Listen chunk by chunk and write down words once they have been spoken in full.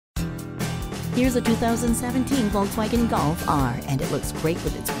Here's a 2017 Volkswagen Golf R, and it looks great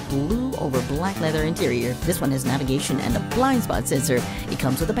with its blue over black leather interior. This one has navigation and a blind spot sensor. It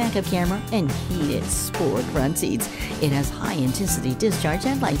comes with a backup camera and heated sport front seats. It has high-intensity discharge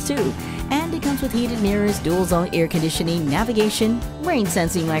headlights too, and it comes with heated mirrors, dual-zone air conditioning, navigation,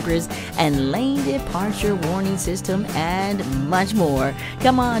 rain-sensing wipers, and lane departure warning system, and much more.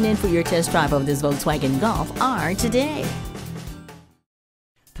 Come on in for your test drive of this Volkswagen Golf R today.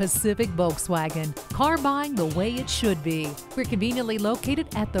 Pacific Volkswagen, car buying the way it should be. We're conveniently located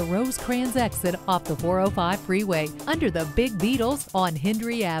at the Rosecrans exit off the 405 freeway under the Big Beetles on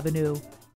Hendry Avenue.